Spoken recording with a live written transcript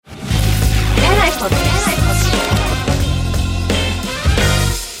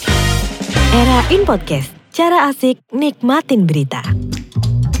Era in Podcast, cara asik nikmatin berita.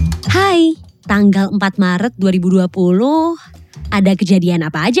 Hai, tanggal 4 Maret 2020, ada kejadian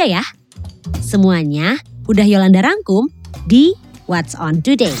apa aja ya? Semuanya udah Yolanda rangkum di What's On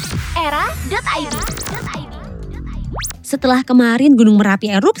Today. Era.id. Setelah kemarin Gunung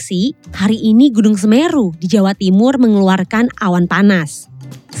Merapi erupsi, hari ini Gunung Semeru di Jawa Timur mengeluarkan awan panas.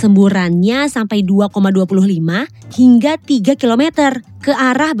 Semburannya sampai 2,25 hingga 3 km ke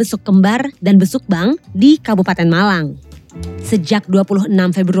arah Besuk Kembar dan Besuk Bang di Kabupaten Malang. Sejak 26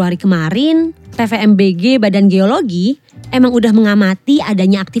 Februari kemarin, PVMBG Badan Geologi emang udah mengamati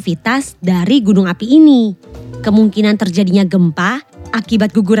adanya aktivitas dari gunung api ini. Kemungkinan terjadinya gempa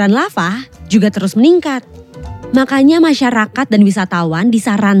akibat guguran lava juga terus meningkat. Makanya masyarakat dan wisatawan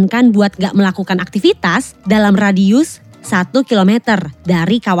disarankan buat gak melakukan aktivitas dalam radius 1 km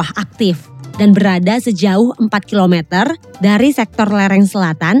dari kawah aktif dan berada sejauh 4 km dari sektor lereng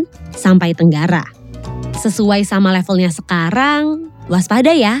selatan sampai tenggara. Sesuai sama levelnya sekarang,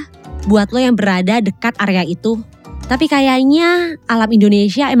 waspada ya buat lo yang berada dekat area itu. Tapi kayaknya alam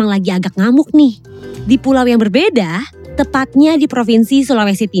Indonesia emang lagi agak ngamuk nih. Di pulau yang berbeda, tepatnya di Provinsi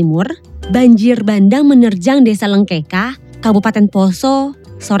Sulawesi Timur, banjir bandang menerjang Desa Lengkeka, Kabupaten Poso,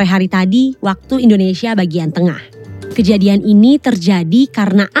 sore hari tadi waktu Indonesia bagian tengah. Kejadian ini terjadi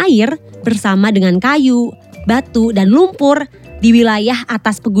karena air bersama dengan kayu, batu, dan lumpur di wilayah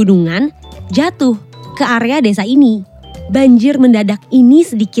atas pegunungan jatuh ke area desa ini. Banjir mendadak ini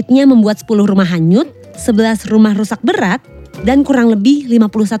sedikitnya membuat 10 rumah hanyut, 11 rumah rusak berat, dan kurang lebih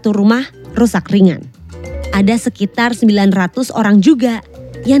 51 rumah rusak ringan. Ada sekitar 900 orang juga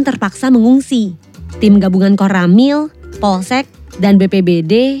yang terpaksa mengungsi. Tim gabungan Koramil, Polsek, dan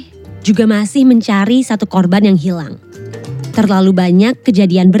BPBD juga masih mencari satu korban yang hilang. Terlalu banyak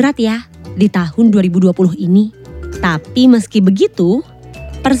kejadian berat ya di tahun 2020 ini. Tapi meski begitu,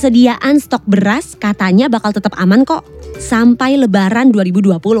 persediaan stok beras katanya bakal tetap aman kok sampai Lebaran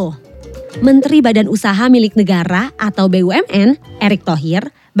 2020. Menteri Badan Usaha Milik Negara atau BUMN, Erick Thohir,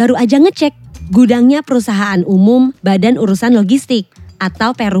 baru aja ngecek gudangnya perusahaan umum Badan Urusan Logistik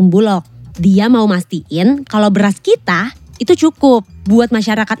atau Perum Bulog. Dia mau mastiin kalau beras kita itu cukup buat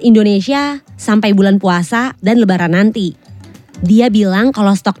masyarakat Indonesia sampai bulan puasa dan Lebaran nanti. Dia bilang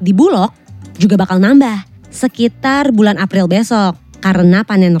kalau stok di Bulog juga bakal nambah sekitar bulan April besok karena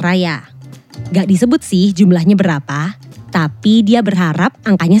panen raya. Gak disebut sih jumlahnya berapa, tapi dia berharap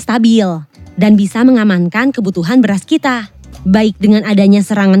angkanya stabil dan bisa mengamankan kebutuhan beras kita, baik dengan adanya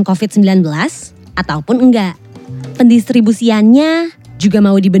serangan COVID-19 ataupun enggak. Pendistribusiannya juga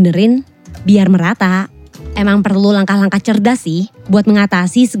mau dibenerin biar merata. Emang perlu langkah-langkah cerdas sih buat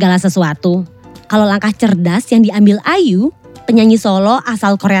mengatasi segala sesuatu. Kalau langkah cerdas yang diambil Ayu, penyanyi solo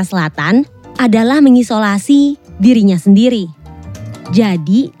asal Korea Selatan, adalah mengisolasi dirinya sendiri.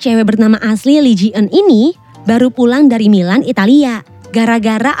 Jadi cewek bernama asli Lee Ji-eun ini baru pulang dari Milan, Italia,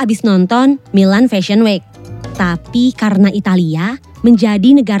 gara-gara abis nonton Milan Fashion Week. Tapi karena Italia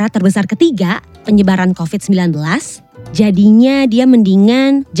menjadi negara terbesar ketiga penyebaran COVID-19, jadinya dia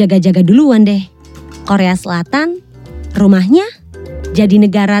mendingan jaga-jaga duluan deh. Korea Selatan, rumahnya jadi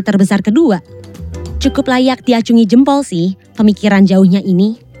negara terbesar kedua. Cukup layak diacungi jempol sih pemikiran jauhnya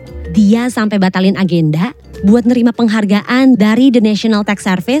ini. Dia sampai batalin agenda buat nerima penghargaan dari The National Tax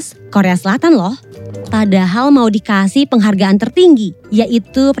Service Korea Selatan loh. Padahal mau dikasih penghargaan tertinggi,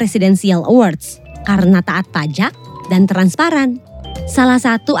 yaitu Presidential Awards, karena taat pajak dan transparan. Salah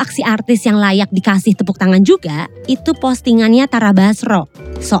satu aksi artis yang layak dikasih tepuk tangan juga, itu postingannya Tara Basro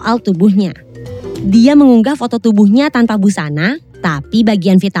soal tubuhnya. Dia mengunggah foto tubuhnya tanpa busana, tapi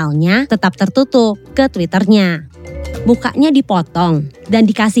bagian vitalnya tetap tertutup ke Twitternya. Mukanya dipotong dan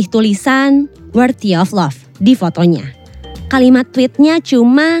dikasih tulisan "Worthy of Love" di fotonya. Kalimat tweetnya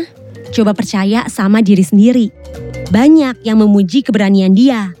cuma, "Coba percaya sama diri sendiri." Banyak yang memuji keberanian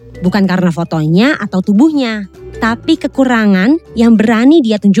dia, bukan karena fotonya atau tubuhnya, tapi kekurangan yang berani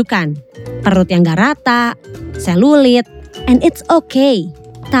dia tunjukkan. Perut yang gak rata, selulit, and it's okay.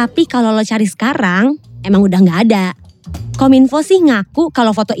 Tapi kalau lo cari sekarang, emang udah gak ada. Kominfo sih ngaku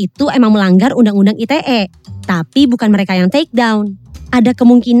kalau foto itu emang melanggar Undang-Undang ITE. Tapi bukan mereka yang take down. Ada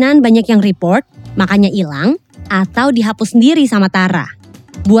kemungkinan banyak yang report, makanya hilang, atau dihapus sendiri sama Tara.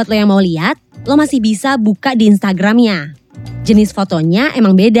 Buat lo yang mau lihat, lo masih bisa buka di Instagramnya. Jenis fotonya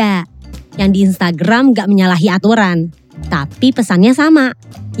emang beda. Yang di Instagram gak menyalahi aturan. Tapi pesannya sama,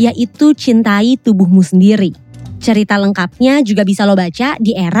 yaitu cintai tubuhmu sendiri. Cerita lengkapnya juga bisa lo baca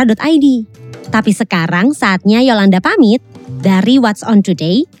di era.id. Tapi sekarang saatnya Yolanda pamit dari What's On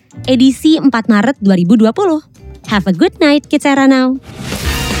Today, edisi 4 Maret 2020. Have a good night, Kids Era Now.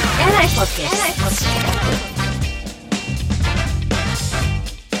 Era Podcast.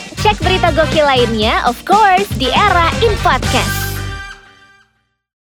 Cek berita gokil lainnya, of course, di Era in Podcast.